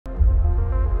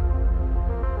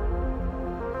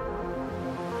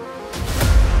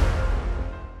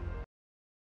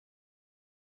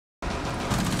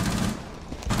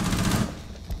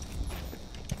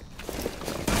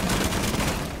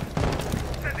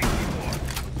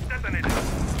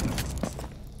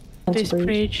This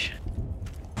bridge.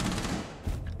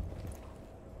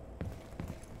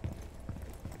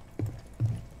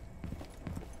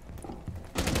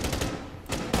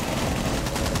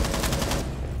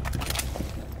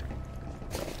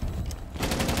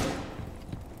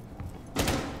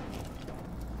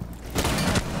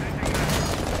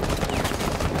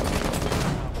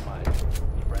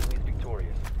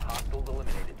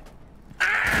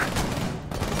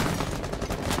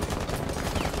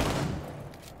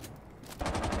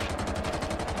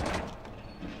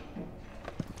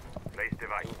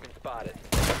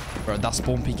 Bro, that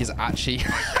spawn peak is actually...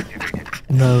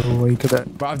 No way to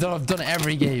that. Bro, I've done it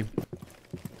every game.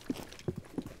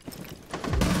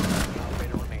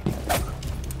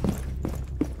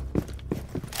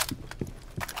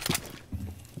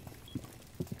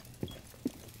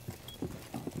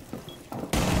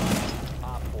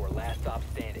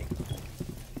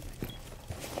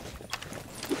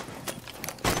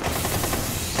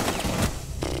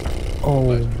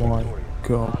 Oh my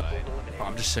god. Bro,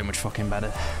 I'm just so much fucking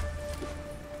better.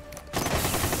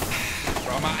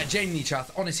 Bro, I'm genuinely chat.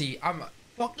 Honestly,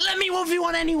 fuck, let me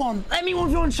 1v1 anyone. Let me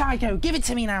 1v1 Psycho. Give it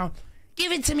to me now.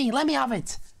 Give it to me. Let me have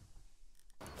it.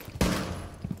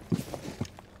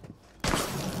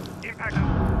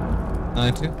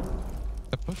 90.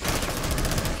 Push.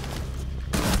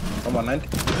 Come on, 90.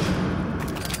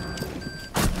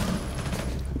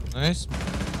 Nice.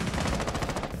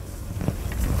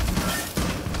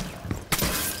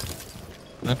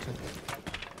 Okay.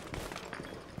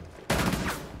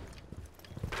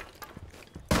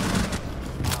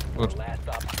 Good.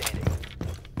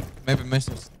 Maybe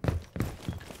misses.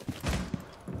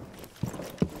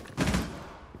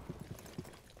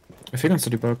 I think it's the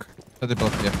debug. The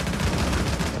both, yeah.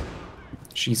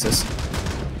 Jesus.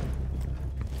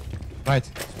 Right.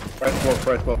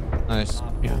 Right wall. Nice.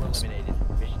 Yeah. Nice.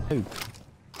 Oh.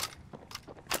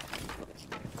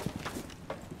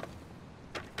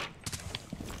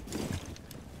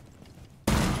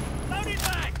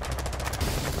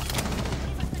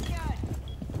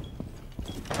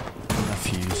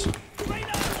 Fuse. Mate,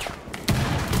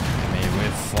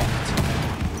 we're fucked.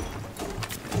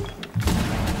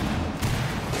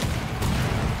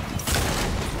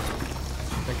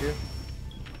 Thank you.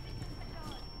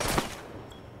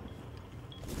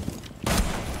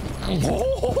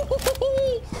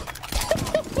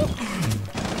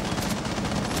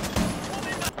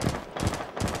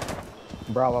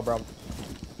 Bravo, bravo.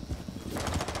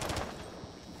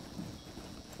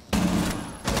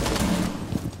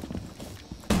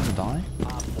 Die?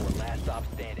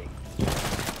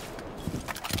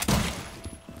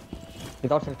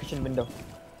 Without the kitchen window.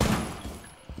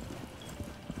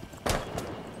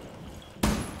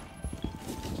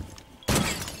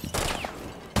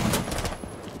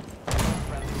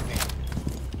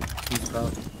 He's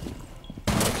proud.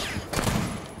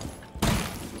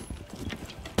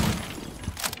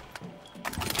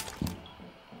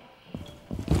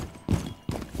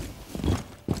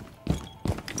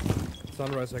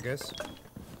 Sunrise, I guess.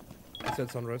 I said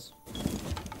sunrise.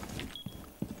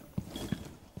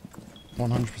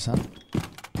 100%.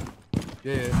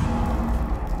 Yeah.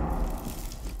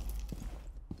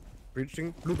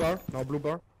 Reaching. Blue bar. Now blue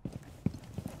bar.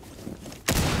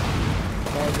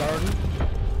 Bar garden.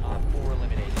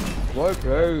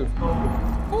 Okay.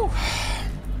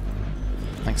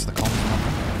 Thanks for the compliment.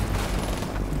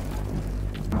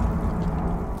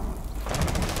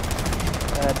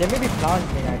 There may be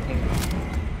plants in, I think.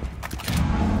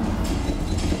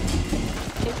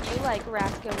 If you like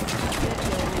Rascal, you'll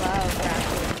love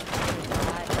Rascal.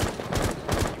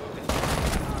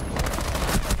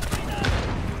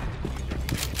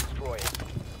 Destroy it.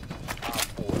 Op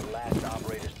 4, last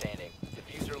operator standing.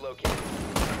 Diffuser located.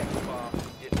 Protect the bomb.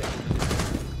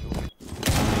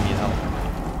 Need help.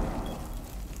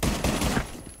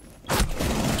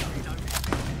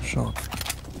 Shot.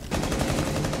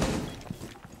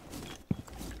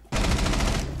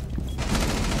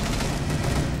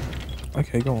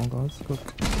 Okay, go on, guys.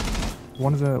 Look.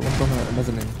 One's on a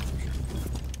mezzanine.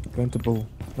 Going to bull.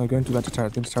 No, going to that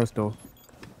terrace. Going to terrace door.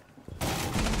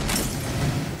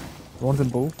 One's in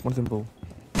bull. One's in bull.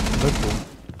 Both bull.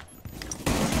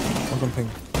 One's on ping.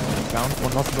 Down.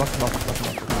 One last.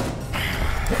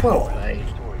 Well played.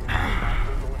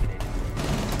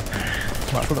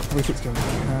 Right, I thought that 360 on the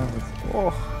cameras.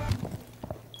 Oh.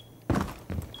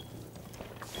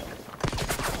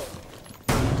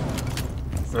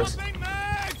 Nice.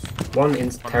 One in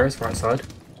terrace right side.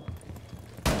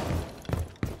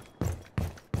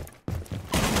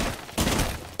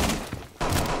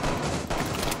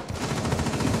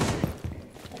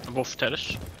 Both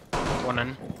terrace. One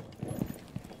in.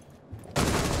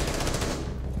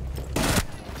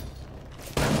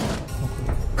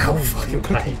 You're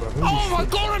cooking, bro. Oh my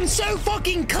god, I'm so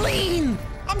fucking clean!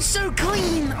 I'm so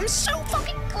clean! I'm so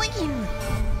fucking clean!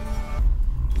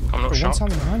 I'm not Bro, shot. one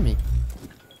time behind me.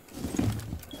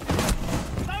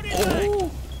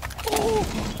 Oh! Oh!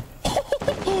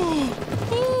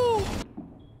 Oh!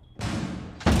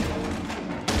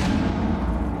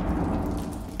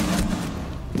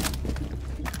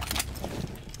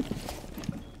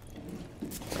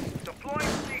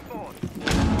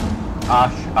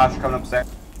 Ash coming upstairs.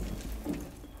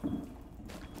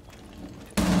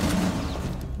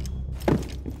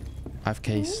 I've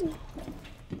cased.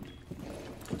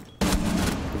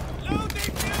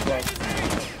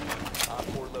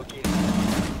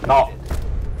 No.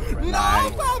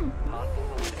 No, fam!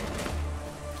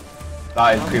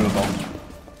 That is creamable.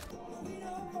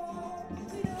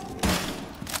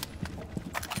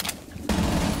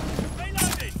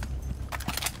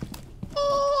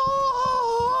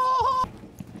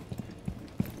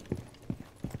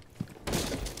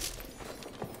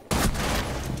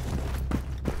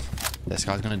 This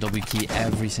guy's gonna double key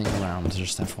every single round,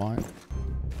 just FYI.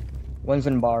 One's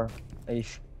in bar.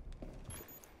 Aish.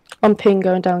 On ping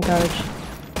going down garage.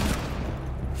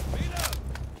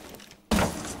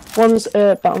 One's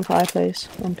bottom fireplace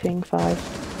on ping 5.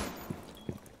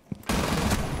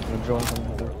 The drone's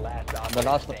on the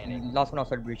last one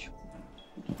outside breach.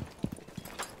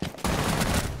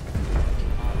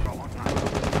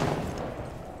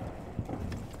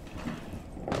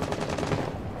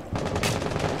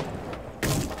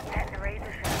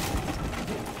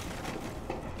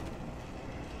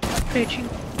 Breaching.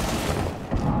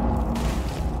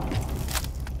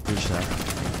 Breach there.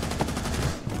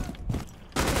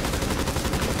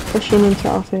 Pushing into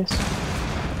office.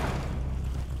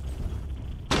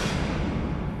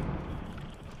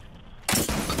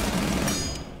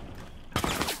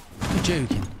 You're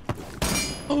joking.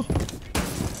 Oh.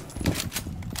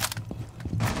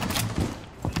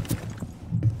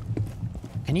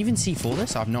 Can you even see for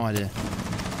this? I have no idea.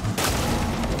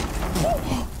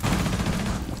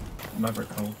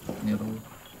 Maverick hole near the wall.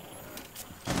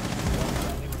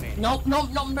 No,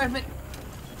 not Maverick.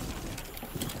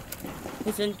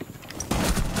 Listen.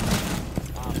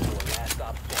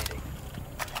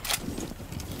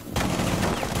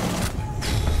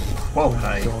 Whoa,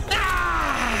 hey.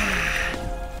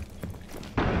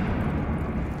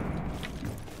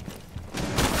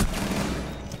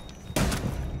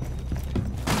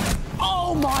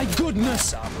 Oh my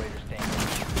goodness!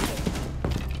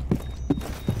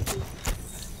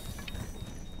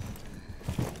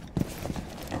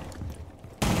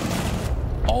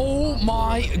 Oh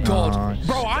my god. Nice.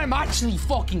 Bro, I'm actually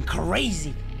fucking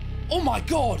crazy. Oh my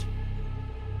god.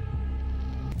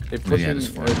 They pushing that's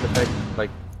fine. the back like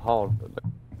hard.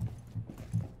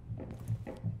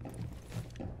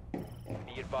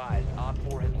 Be advised, Op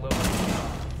 4 has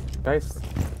located. Guys,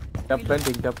 they're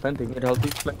planting. It helps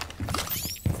these plant.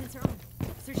 Sensor on.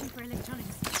 Searching for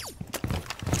electronics.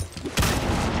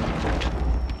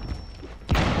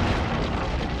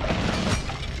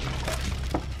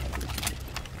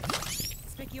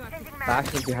 Spec you active.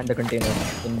 Bash is behind the container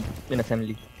in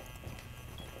assembly.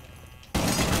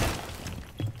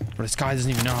 But this guy doesn't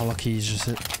even know how lucky he's just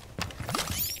hit.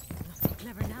 Not so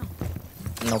clever now.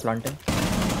 No planting.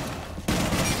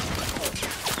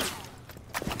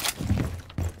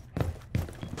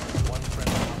 One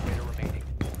friendly operator remaining.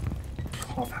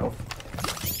 Half health.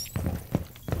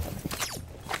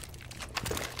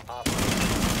 Op 4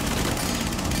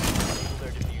 enable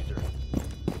their diffuser.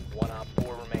 One Op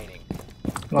 4 remaining.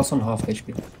 Last one half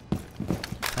HP.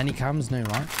 Any cams? No,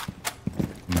 right?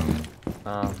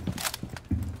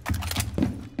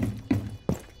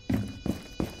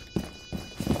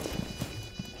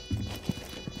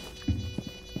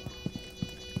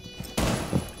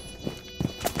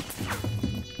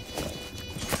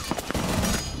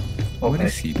 What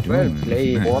is he Well doing?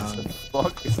 played. Man. What the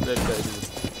fuck is that guy doing?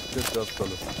 Good job,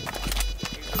 fellas.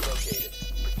 Diffuser located.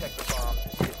 Protect the bomb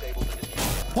and disable the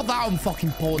diffuser. Put that on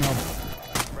fucking Pornhub.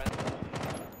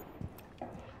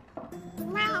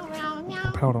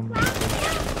 Proud on me. I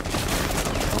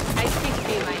speak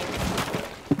feline.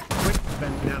 Quick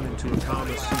bend down into a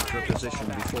Kama Sutra position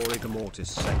before rigor mortis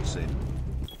sets in.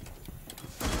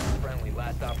 Friendly,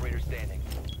 last operator standing.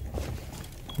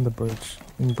 On the bridge.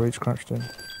 In bridge, crouched in.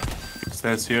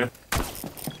 Stairs here.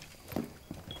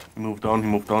 He moved on.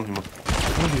 Launching.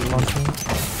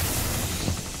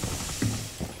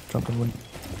 Jump in window.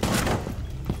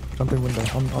 Jump in window.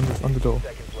 On the door.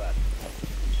 Seconds left.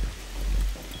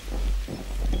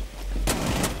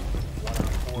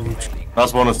 One Op 4 remaining.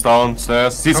 Last one is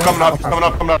downstairs. He's coming up.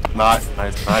 Nice.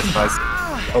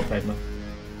 Oh, played man.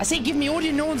 I say give me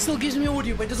audio, no one still gives me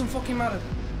audio, but it doesn't fucking matter.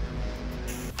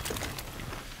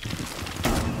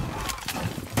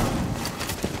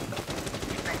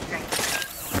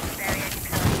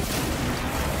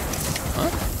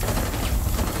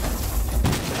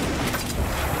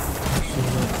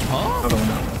 I don't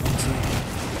know.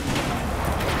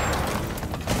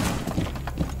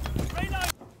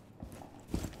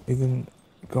 Nathan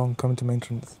Gong coming to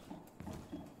maintenance.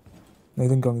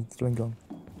 Nathan Gong is still in Gong.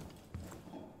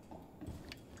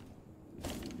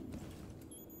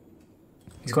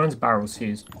 He's gone into barrels,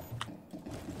 Hughes.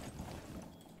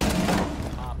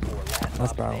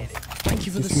 That's barrels. Thank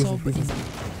you for the sub. Look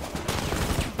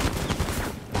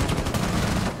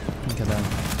at that.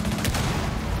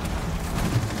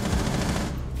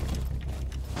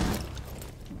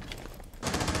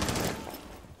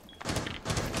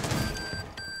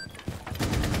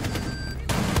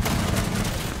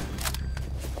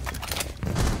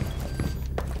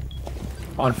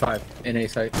 On 5 in A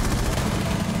site.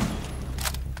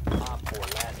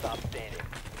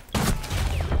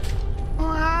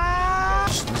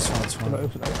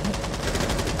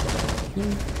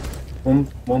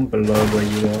 One below where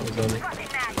you are, Zowie.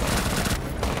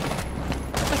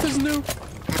 That is new.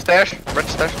 Stairs, red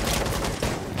stairs.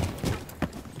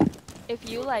 If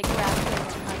you like Raptor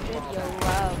 100, you'll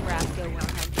love Raptor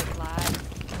 100 Live.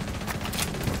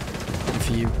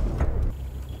 For you.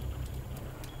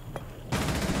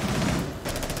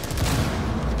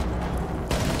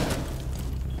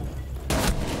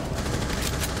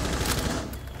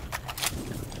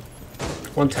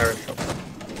 One terrace shop.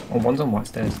 Oh, one's on white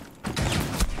stairs.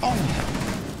 Oh.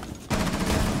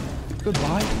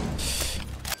 Goodbye.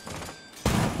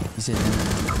 He's in.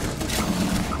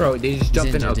 Bro, they just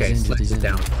jumped in. Okay, he's it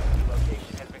down.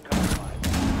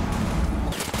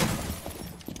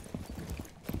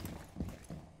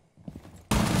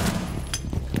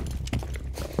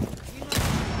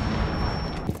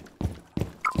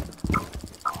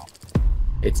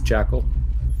 It's Jackal.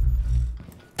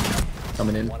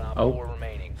 Coming in. Oh.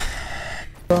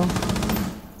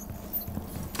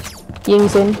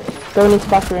 Ying's in. Going into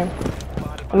bathroom.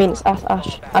 I mean, it's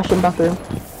Ash. Ash in bathroom.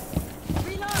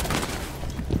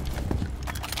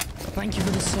 Thank you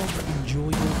for the sub. Enjoy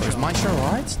your. Is my show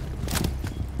alright?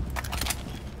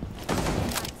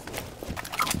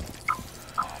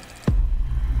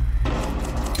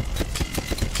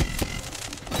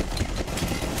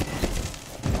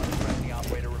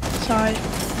 Side.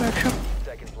 Workshop.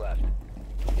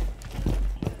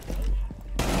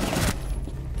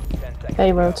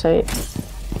 They rotate.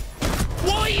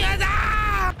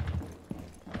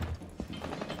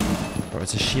 Bro,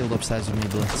 it's a shield upstairs with me,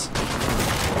 Blitz.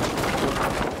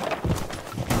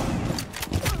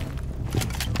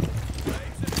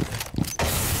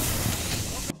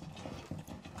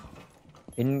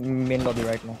 In main lobby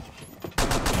right now.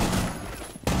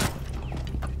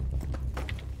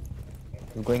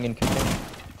 We're going in kitchen.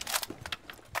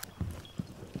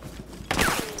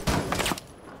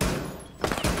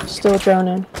 Still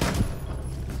droning.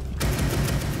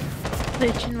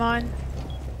 Legion mine.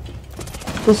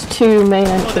 There's two main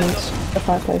entrances. The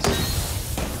fireplace.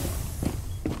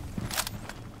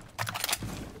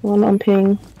 One on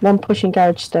ping. One pushing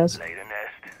garage stairs.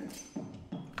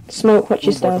 Smoke, watch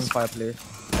your stairs. Fireplace.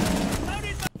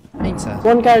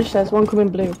 One garage stairs, one coming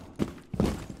blue.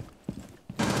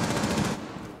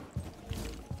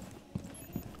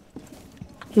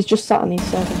 He's just sat on these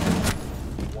stairs.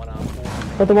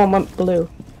 The other one went blue.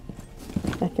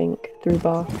 I think, through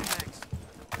bar.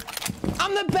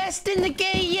 I'm the best in the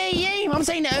game. I'm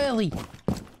saying it early.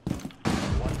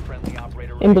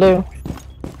 In blue.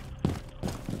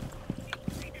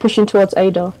 Pushing towards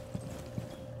A door.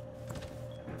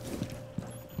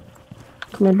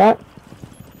 Coming back.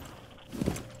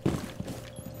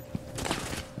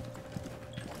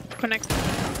 Connect.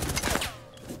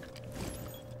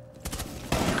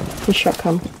 His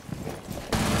shotgun.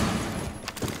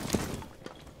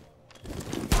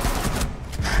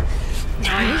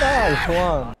 Nice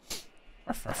one.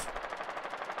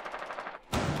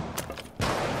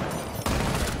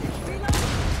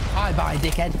 Bye,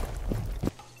 dickhead.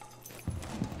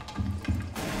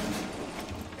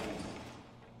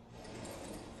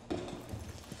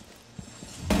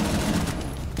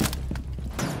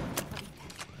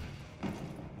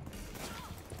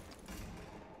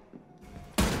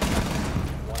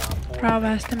 Bravo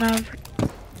has to move.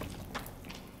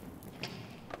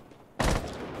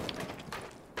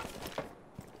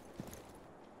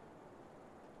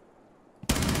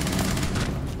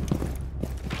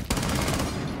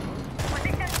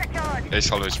 Ace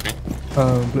always me.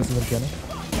 Blitz in the piano.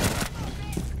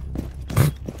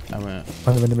 No wait.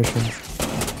 Under the missions.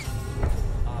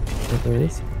 There it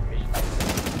is.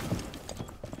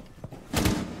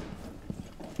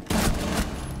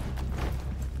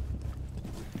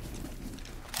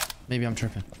 Maybe I'm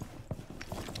tripping.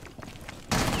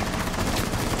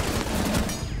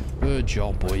 Good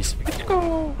job, boys. Let's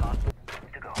go.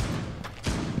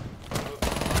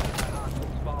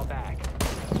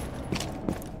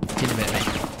 Get a bit,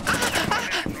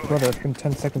 mate. Brother, it's been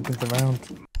 10 seconds since the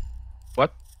round.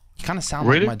 What? You kind of sound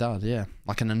Really? like my dad, yeah.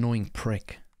 Like an annoying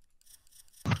prick.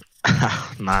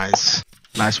 Nice.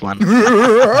 Nice one.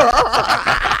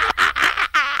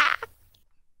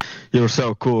 You're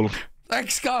so cool.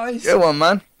 Thanks, guys. Good one,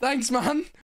 man. Thanks, man.